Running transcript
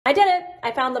I did it.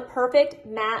 I found the perfect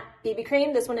matte BB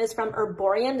cream. This one is from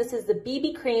Herborium. This is the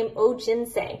BB Cream Au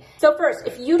Ginseng. So first,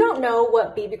 if you don't know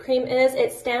what BB cream is,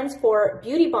 it stands for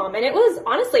Beauty Balm. And it was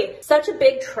honestly such a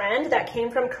big trend that came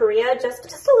from Korea just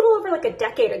a little over like a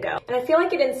decade ago. And I feel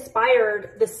like it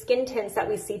inspired the skin tints that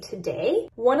we see today.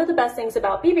 One of the best things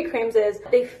about BB creams is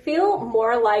they feel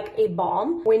more like a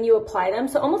balm when you apply them.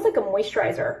 So almost like a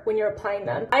moisturizer when you're applying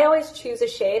them. I always choose a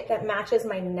shade that matches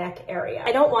my neck area.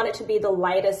 I don't want it to be the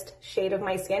lightest shade of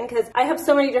my skin because I have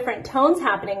so many different tones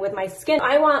happening with my skin.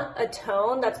 I want a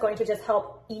tone that's going to just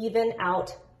help even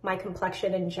out my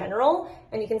complexion in general.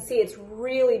 And you can see it's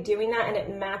really doing that and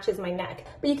it matches my neck.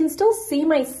 But you can still see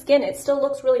my skin. It still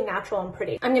looks really natural and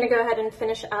pretty. I'm gonna go ahead and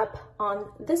finish up on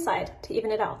this side to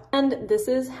even it out. And this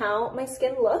is how my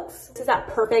skin looks. This is that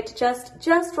perfect,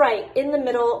 just right in the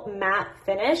middle matte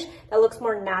finish that looks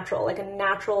more natural, like a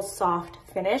natural soft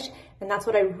finish. And that's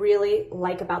what I really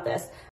like about this.